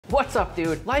What's up,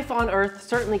 dude? Life on Earth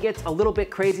certainly gets a little bit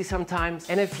crazy sometimes,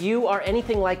 and if you are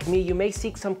anything like me, you may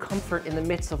seek some comfort in the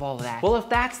midst of all of that. Well, if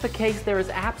that's the case, there is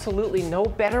absolutely no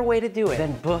better way to do it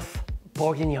than boeuf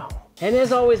bourguignon. And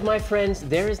as always, my friends,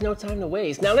 there is no time to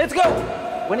waste. Now let's go!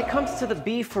 When it comes to the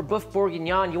beef for boeuf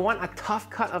bourguignon, you want a tough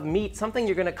cut of meat, something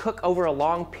you're gonna cook over a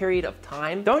long period of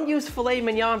time. Don't use filet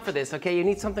mignon for this, okay? You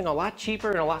need something a lot cheaper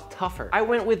and a lot tougher. I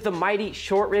went with the mighty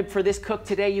short rib for this cook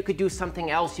today. You could do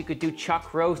something else. You could do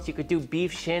chuck roast, you could do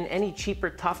beef shin. Any cheaper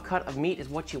tough cut of meat is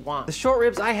what you want. The short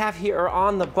ribs I have here are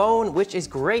on the bone, which is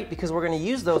great because we're gonna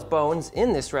use those bones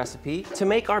in this recipe to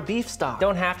make our beef stock.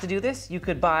 Don't have to do this. You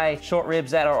could buy short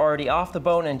ribs that are already off the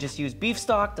bone and just use beef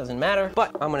stock, doesn't matter,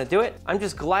 but I'm gonna do it. I'm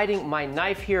just gliding my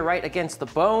knife here right against the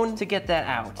bone to get that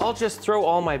out. I'll just throw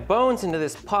all my bones into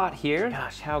this pot here.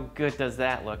 Gosh, how good does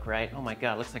that look, right? Oh my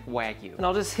God, it looks like Wagyu. And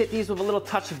I'll just hit these with a little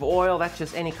touch of oil. That's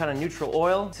just any kind of neutral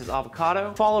oil. This is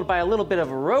avocado, followed by a little bit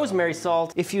of rosemary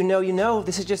salt. If you know, you know.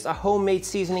 This is just a homemade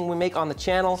seasoning we make on the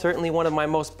channel. Certainly one of my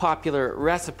most popular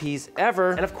recipes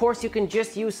ever. And of course, you can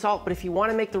just use salt, but if you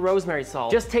want to make the rosemary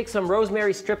salt, just take some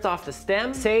rosemary stripped off the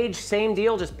stem. Sage, same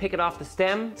deal, just pick it off the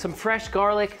stem. Some fresh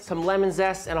garlic, some lemon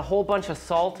zest, and a whole bunch of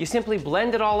salt. You simply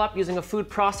blend it all up using a food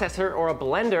processor or a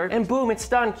blender, and boom, it's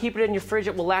done. Keep it in your fridge.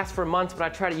 It will last for months, but I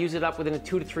try to use it up within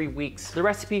 2 to 3 weeks. The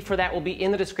recipe for that will be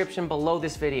in the description below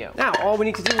this video. Now, all we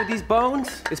need to do with these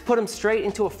bones is put them straight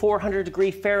into a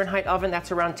 400-degree Fahrenheit oven.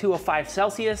 That's around 205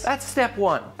 Celsius. That's step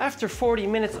one. After 40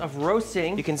 minutes of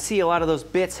roasting, you can see a lot of those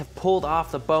bits have pulled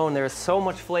off the bone. There is so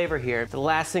much flavor here. The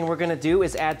last thing we're gonna do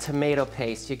is add tomato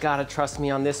paste. You gotta trust me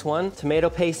on this one. Tomato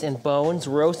paste and bones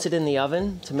roasted in the oven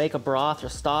to make a broth or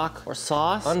stock or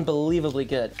sauce. Unbelievably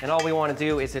good. And all we want to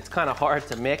do is, it's kind of hard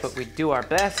to mix, but we do our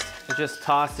best to just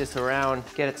toss this around,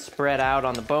 get it spread out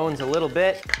on the bones a little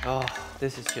bit. Oh,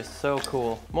 this is just so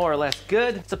cool. More or less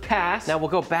good. It's a pass. Now we'll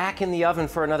go back in the oven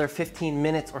for another 15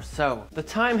 minutes or so. The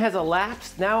time has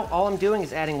elapsed. Now all I'm doing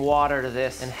is adding water to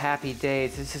this, and happy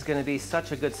days. This is gonna be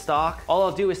such a good stock. All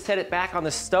I'll do is set it back on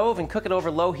the stove and cook it over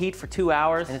low heat for 2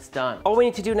 hours, and it's done. All we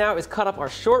need to do now is cut up our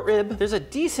short rib. There's a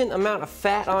decent amount of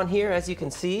fat on here, as you can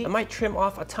see. I might trim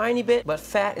off a tiny bit, but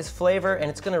fat is flavor, and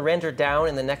it's gonna render down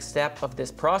in the next step of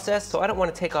this process, so I don't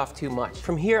wanna take off too much.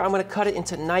 From here, I'm gonna cut it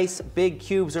into nice big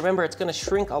cubes. Remember, it's gonna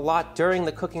shrink a lot during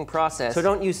the cooking process, so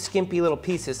don't use skimpy little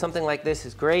pieces. Something like this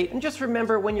is great. And just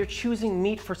remember, when you're choosing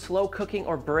meat for slow cooking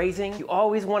or braising, you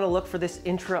always wanna look for this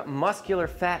intramuscular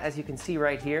fat, as you can see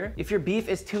right here. If your beef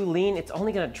is too lean, it's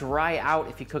only gonna dry out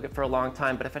if you cook it for a long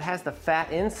time, but if it has the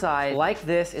fat inside, like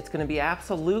this, it's gonna be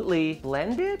absolutely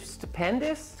blended,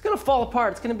 stupendous. It's gonna fall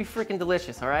apart. It's gonna be freaking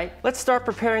delicious, all right? Let's start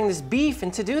preparing this beef,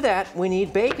 and to do that, we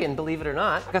need bacon, believe it or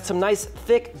not. I got some nice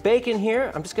thick bacon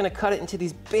here. I'm just gonna cut it into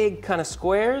these big kind of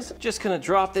squares. Just gonna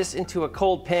drop this into a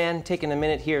cold pan, taking a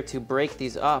minute here to break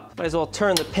these up. Might as well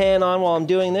turn the pan on while I'm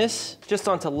doing this, just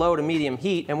onto low to medium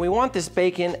heat. And we want this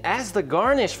bacon as the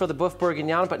garnish for the boeuf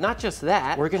bourguignon, but not just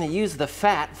that. We're gonna use the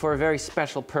fat for a very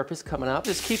special purpose coming up.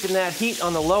 Just keeping that heat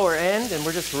on the lower end, and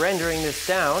we're just rendering this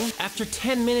down. After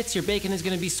 10 minutes, your bacon is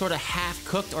gonna be sort of half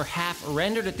cooked or half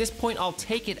rendered. At this point, I'll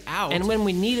take it out, and when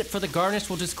we need it for the garnish,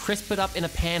 we'll just crisp it up in a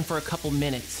pan for a couple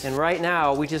minutes. And right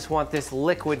now, we just want this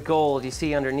liquid gold you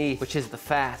see underneath, which is the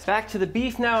fat. Back to the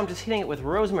beef now. I'm just hitting it with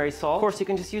rosemary salt. Of course, you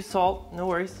can just use salt, no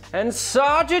worries. And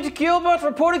Sergeant Gilbert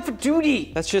reporting for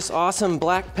duty. That's just awesome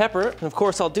black pepper. And of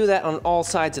course, I'll do that on all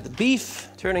sides of the beef.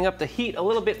 Turning up the heat a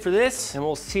little bit for this, and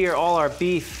we'll sear all our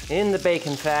beef in the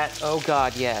bacon fat. Oh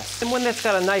God, yes. And when that's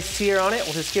got a nice sear on it,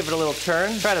 we'll just give it a little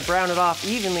turn. Try to brown it off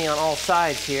evenly on all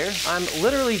sides here. I'm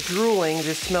literally drooling.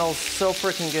 This smells so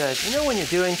freaking good. You know when you're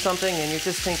doing something and you're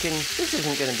just thinking, this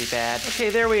isn't gonna be bad. Okay,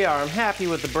 there we are. I'm happy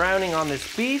with the browning on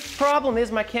this beef. Problem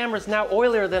is, my camera's now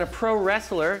oilier than a pro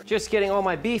wrestler. Just getting all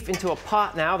my beef into a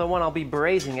pot now, the one I'll be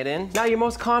braising it in. Now you're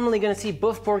most commonly gonna see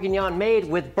boeuf bourguignon made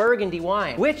with burgundy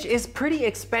wine, which is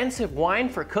pretty expensive wine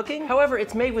for cooking. However,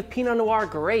 it's made with pinot noir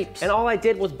grapes, and all I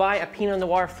did was buy a pinot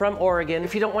noir from Oregon.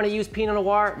 If you don't want to use pinot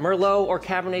noir, merlot or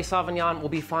cabernet sauvignon will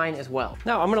be fine as well.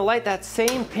 Now I'm gonna light that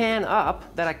same pan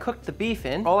up that I cooked the beef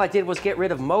in. All I did was get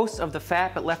rid of most of the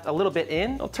fat, but left a little bit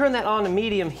in. I'll turn that on to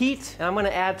medium heat, and I'm gonna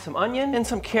add some onion and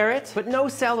some carrot, but no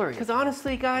celery. Because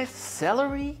honestly, guys,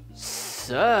 celery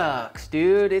sucks,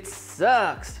 dude. It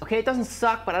sucks. Okay, it doesn't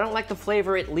suck, but I don't like the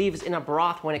flavor it leaves in a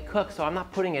broth when it cooks, so I'm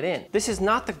not putting it in. This is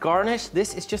not the garnish.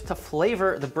 This is just to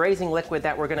flavor the braising liquid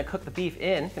that we're gonna cook the beef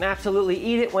in. You can absolutely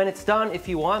eat it when it's done if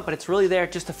you want, but it's really there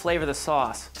just to flavor the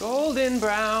sauce. Golden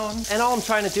brown. And all I'm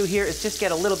trying to do here is just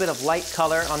get a little bit of light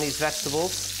color on these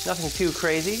vegetables. Nothing too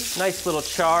crazy. Nice little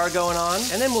char going on.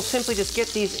 And then we'll simply just get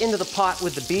these into the pot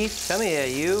with the beef. Come here,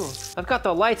 you. I've got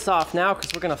the lights off now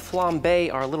because we're gonna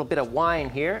flambe our little bit of wine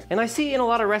here. And I see in a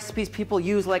lot of recipes people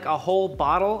use like a whole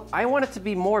bottle. I want it to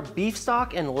be more beef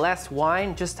stock and less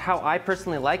wine, just how I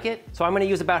personally like it. So I'm gonna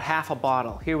use about half a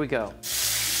bottle. Here we go.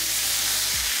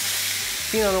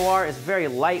 Pinot Noir is very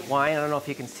light wine. I don't know if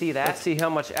you can see that. Let's see how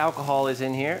much alcohol is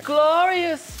in here.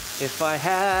 Glorious! If I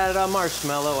had a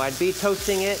marshmallow, I'd be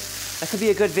toasting it. That could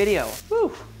be a good video.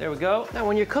 Whew, there we go. Now,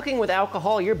 when you're cooking with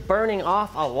alcohol, you're burning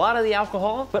off a lot of the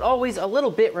alcohol, but always a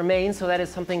little bit remains, so that is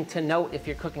something to note if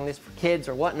you're cooking this for kids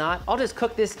or whatnot. I'll just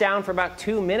cook this down for about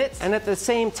 2 minutes, and at the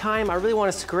same time, I really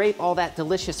want to scrape all that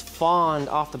delicious fond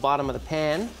off the bottom of the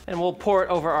pan, and we'll pour it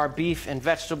over our beef and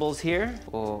vegetables here.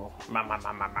 Oh,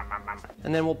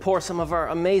 and then we'll pour some of our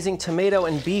amazing tomato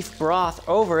and beef broth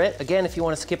over it. Again, if you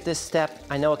want to skip this step,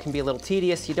 I know it can be a little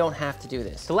tedious. You don't have to do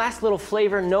this. The last little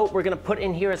flavor note we're gonna put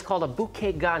in here is called a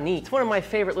bouquet garni. It's one of my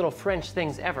favorite little French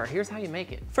things ever. Here's how you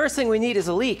make it. First thing we need is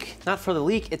a leek. Not for the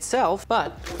leek itself,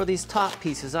 but for these top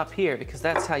pieces up here, because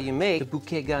that's how you make the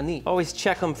bouquet garni. Always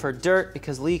check them for dirt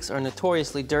because leeks are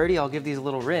notoriously dirty. I'll give these a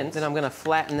little rinse. Then I'm gonna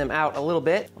flatten them out a little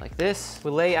bit like this.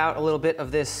 We lay out a little bit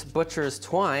of this butcher's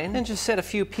twine and just set a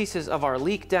few pieces of our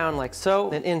leek down like so.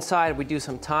 Then inside we do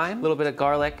some thyme, a little bit of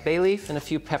garlic, bay leaf, and a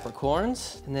few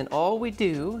peppercorns. And then all we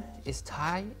do is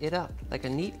tie it up like a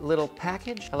neat little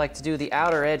package. I like to do the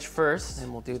outer edge first,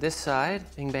 and we'll do this side.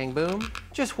 Bing, bang, boom.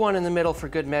 Just one in the middle for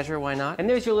good measure, why not? And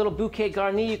there's your little bouquet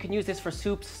garni. You can use this for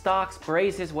soups, stocks,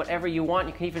 braises, whatever you want.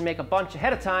 You can even make a bunch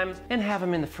ahead of time and have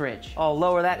them in the fridge. I'll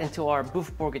lower that into our boeuf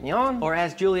bourguignon, or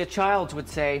as Julia Childs would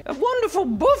say, a wonderful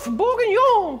boeuf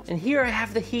bourguignon. And here I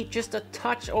have the heat just a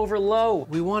touch over low.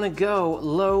 We want to go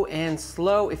low and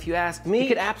slow, if you ask me. You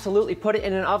could absolutely put it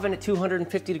in an oven at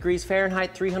 250 degrees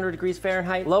Fahrenheit, 300 degrees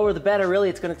Fahrenheit. Lower the better, really.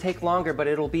 It's gonna take longer, but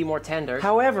it'll be more tender.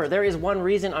 However, there is one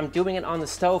reason I'm doing it on the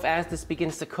stove. As this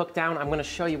begins to cook down, I'm gonna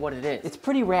show you what it is. It's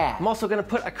pretty rad. I'm also gonna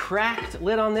put a cracked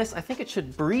lid on this. I think it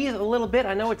should breathe a little bit.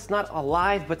 I know it's not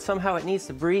alive, but somehow it needs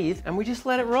to breathe, and we just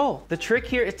let it roll. The trick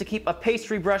here is to keep a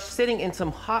pastry brush sitting in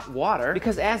some hot water,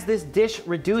 because as this dish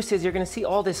reduces, you're gonna see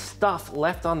all this stuff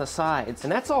left on the sides,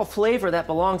 and that's all flavor that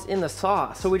belongs in the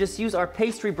sauce. So we just use our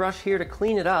pastry brush here to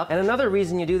clean it up. And another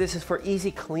reason you do this is for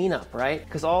easy cleanup, right?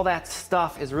 Because all that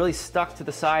stuff is really stuck to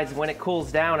the sides. When it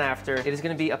cools down after, it is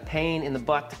gonna be a pain in the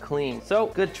butt to clean. So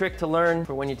good trick to learn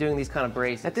for when you're doing these kind of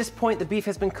braises. At this point, the beef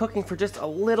has been cooking for just a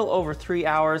little over 3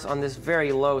 hours on this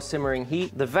very low simmering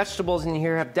heat. The vegetables in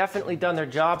here have definitely done their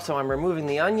job, so I'm removing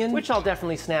the onion, which I'll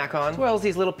definitely snack on, as well as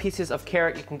these little pieces of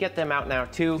carrot. You can get them out now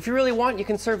too. If you really want, you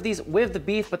can serve these with the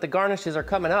beef, but the garnishes are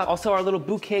coming up. Also, our little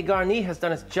bouquet garni has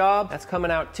done its job. That's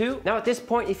coming out too. Now at this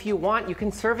point, if you want, you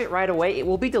can serve it right away. It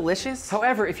will be delicious.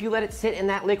 However, if you let it sit in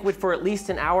that liquid for at least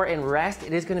an hour and rest,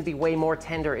 it is gonna be way more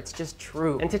tender. It's just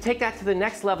true. And to take that to the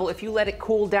next level, if you let it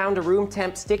cool down to room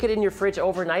temp, stick it in your fridge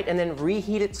overnight, and then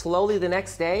reheat it slowly the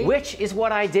next day, which is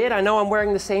what I did. I know I'm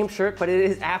wearing the same shirt, but it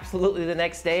is absolutely the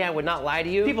next day. I would not lie to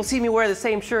you. People see me wear the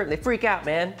same shirt and they freak out,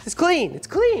 man. It's clean, it's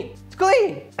clean. It's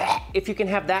clean. If you can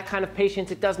have that kind of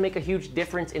patience, it does make a huge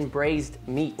difference in braised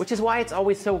meat, which is why it's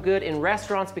always so good in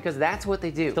restaurants, because that's what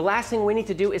they do. The last thing we need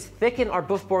to do is thicken our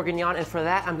boeuf bourguignon, and for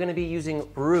that, I'm gonna be using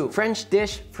roux. French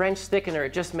dish, French thickener,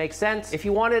 it just makes sense. If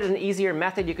you wanted an easier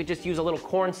method, you could just use a little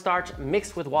cornstarch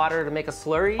mixed with water to make a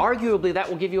slurry. Arguably, that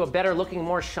will give you a better looking,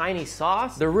 more shiny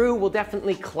sauce. The roux will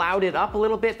definitely cloud it up a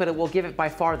little bit, but it will give it by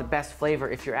far the best flavor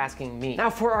if you're asking me. Now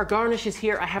for our garnishes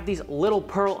here, I have these little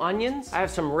pearl onions. I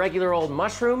have some regular old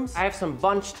mushrooms. I have some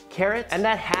bunched carrots, and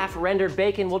that half rendered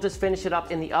bacon. We'll just finish it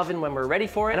up in the oven when we're ready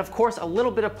for it. And of course, a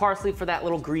little bit of parsley for that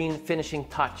little green finishing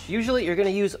touch. Usually you're gonna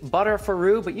use butter for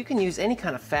roux, but you can use any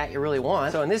kind of fat you really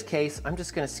want. So in this case, I'm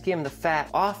just gonna skim the fat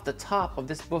off the top of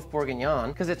this boeuf bourguignon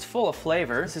because it's full of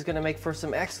flavor. This is gonna make for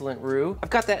some excellent roux. I've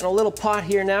got that in a little pot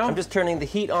here now. I'm just turning the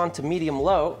heat on to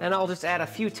medium-low, and I'll just add a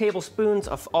few tablespoons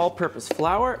of all-purpose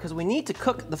flour, because we need to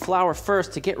cook the flour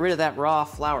first to get rid of that raw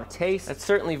flour taste. That's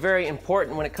certainly very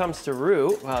important when it comes to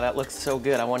roux. Wow, that looks so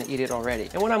good. I want to eat it already.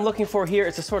 And what I'm looking for here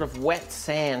is a sort of wet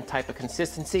sand type of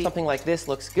consistency. Something like this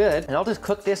looks good. And I'll just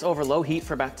cook this over low heat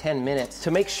for about 10 minutes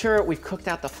to make sure we've cooked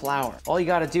out the flour. All you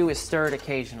got to do is stir it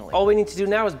occasionally. All we need to do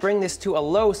now is bring this to a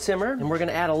low simmer, and we're going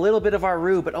to add a little bit of our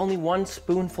roux, but only 1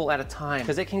 spoonful at a time,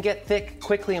 because it can get thick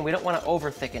quickly and we don't want to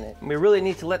over thicken it. And we really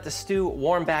need to let the stew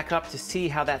warm back up to see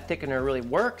how that thickener really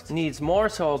worked. It needs more,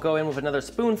 so I'll go in with another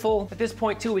spoonful. At this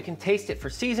point too, we can taste it for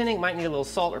seasoning. Might need a little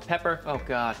salt or pepper. Oh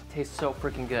God, it tastes so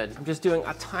freaking good. I'm just doing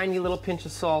a tiny little pinch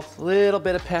of salt, a little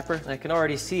bit of pepper, and I can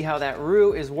already see how that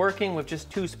roux is working with just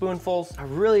 2 spoonfuls.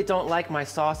 vegetables. I really don't like my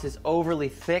sauces overly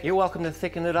thick. You're welcome to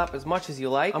thicken it up as much as you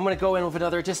like. I'm gonna go in with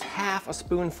another just half a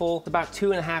spoonful. It's about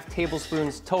 2.5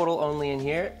 tablespoons total only in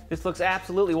here. This looks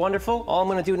absolutely wonderful. All I'm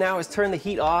gonna do now is turn the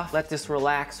heat off, let this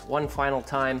relax one final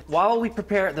time while we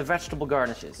prepare the vegetable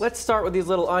garnishes. Let's start with these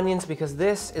little onions because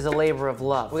this is a labor of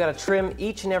love. We gotta trim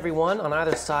each and every one on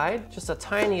either side, just a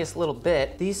tiniest little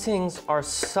bit. These things are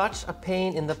such a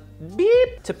pain in the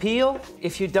beep to peel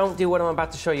if you don't do what I'm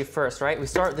about to show you first, right? We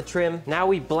start the trim. Now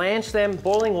we blanch them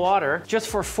boiling water just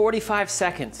for 45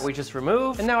 seconds. We just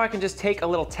remove, and now I can just take a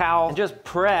little towel and just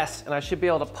press, and I should be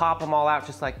able to pop them all out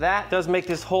just like that. It does make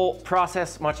this whole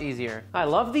process much easier. I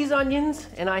love these onions,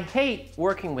 and I hate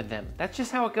working with them. That's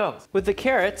just how it goes. With the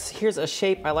carrots, here's a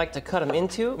shape I like to cut them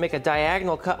into. Make a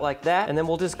diagonal cut like that, and then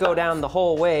we'll just go down the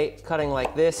whole way, cutting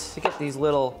like this to get these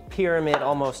little pyramid,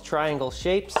 almost triangle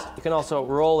shapes. You can also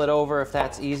roll it over if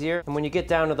that's easier. And when you get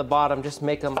down to the bottom, just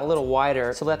make them a little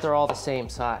wider so that they're all the same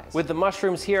size. With the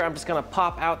mushrooms here, I'm just gonna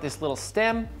pop out this little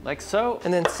stem like so,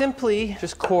 and then simply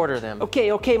just quarter them.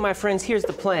 Okay, my friends, here's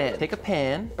the plan. Take a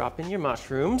pan, drop in your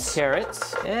mushrooms,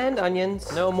 carrots, and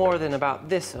onions. No more than about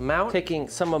this amount. Taking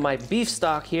some of my beef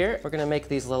stock here, we're gonna make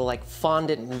these little like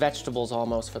fondant vegetables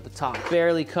almost for the top.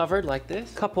 Barely covered like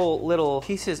this. Couple little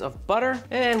pieces of butter,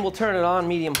 and we'll turn it on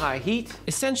medium-high heat.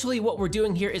 Essentially what we're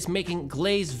doing here is making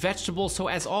glazed vegetables, so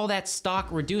as all that stock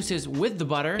reduces with the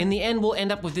butter, in the end we'll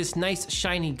end up with this nice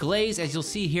shiny glaze, as you'll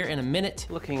see here in a minute.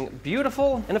 Looking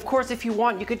beautiful. And of course, if you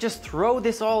want, you could just throw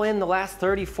this all in the last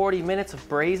 30-40 minutes of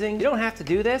braising. You don't have to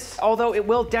do this, although it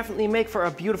will definitely make for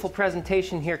a beautiful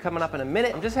presentation here coming up in a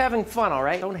minute. I'm just having fun, all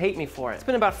right? Don't hate me for it. It's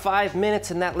been about 5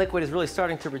 minutes and that liquid is really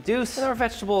starting to reduce, and our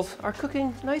vegetables are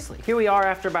cooking nicely. Here we are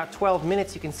after about 12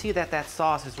 minutes. You can see that that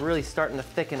sauce is really starting to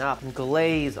thicken up and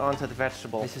glaze onto the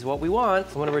vegetable. This is what we want.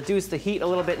 I'm gonna reduce the heat a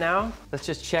little bit now. Let's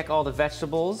just check all the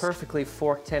vegetables. Perfectly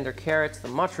forked tender carrots. The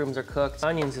mushrooms are cooked.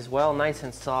 Onions as well, nice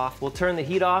and soft. We'll turn the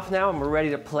heat off now and we're ready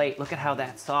to plate. Look at how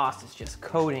that sauce is just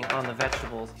coating on the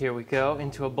vegetables. Here we go,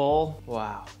 into a bowl.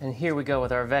 Wow. And here we go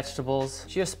with our vegetables.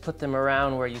 Just put them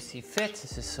around where you see fit.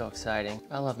 This is so exciting.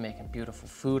 I love making beautiful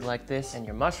food like this. And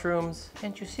your mushrooms.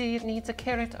 Can't you see it needs a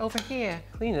carrot over here?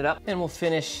 Clean it up. And we'll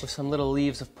finish with some little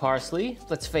leaves of parsley.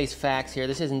 Let's face facts here.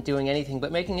 This isn't doing anything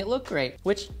but making it look great,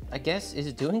 which I guess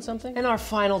is doing something. And our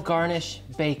final garnish,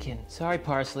 bacon. Sorry,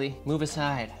 parsley, move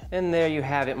aside. And there you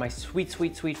have it, my sweet,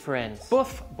 sweet, sweet friends.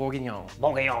 Boeuf bourguignon.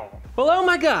 Bourguignon. Well, oh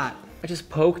my God. I just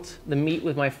poked the meat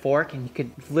with my fork and you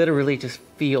could literally just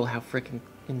feel how freaking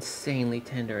insanely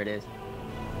tender it is.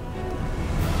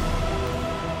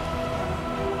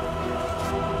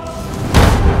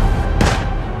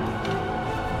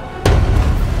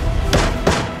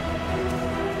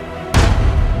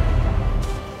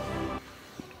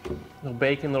 Little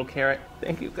bacon, little carrot.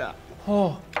 Thank you, God.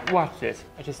 Oh, watch this.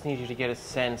 I just need you to get a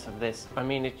sense of this. I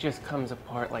mean, it just comes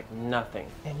apart like nothing.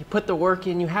 And you put the work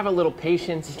in, you have a little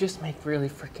patience, you just make really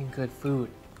freaking good food.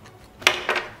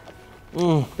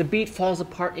 The beet falls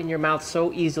apart in your mouth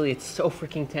so easily. It's so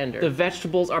freaking tender. The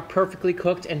vegetables are perfectly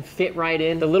cooked and fit right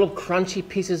in. The little crunchy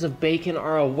pieces of bacon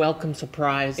are a welcome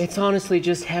surprise. It's honestly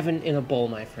just heaven in a bowl,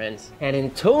 my friends. And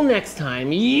until next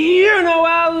time, you know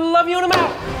I love you and I'm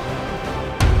out.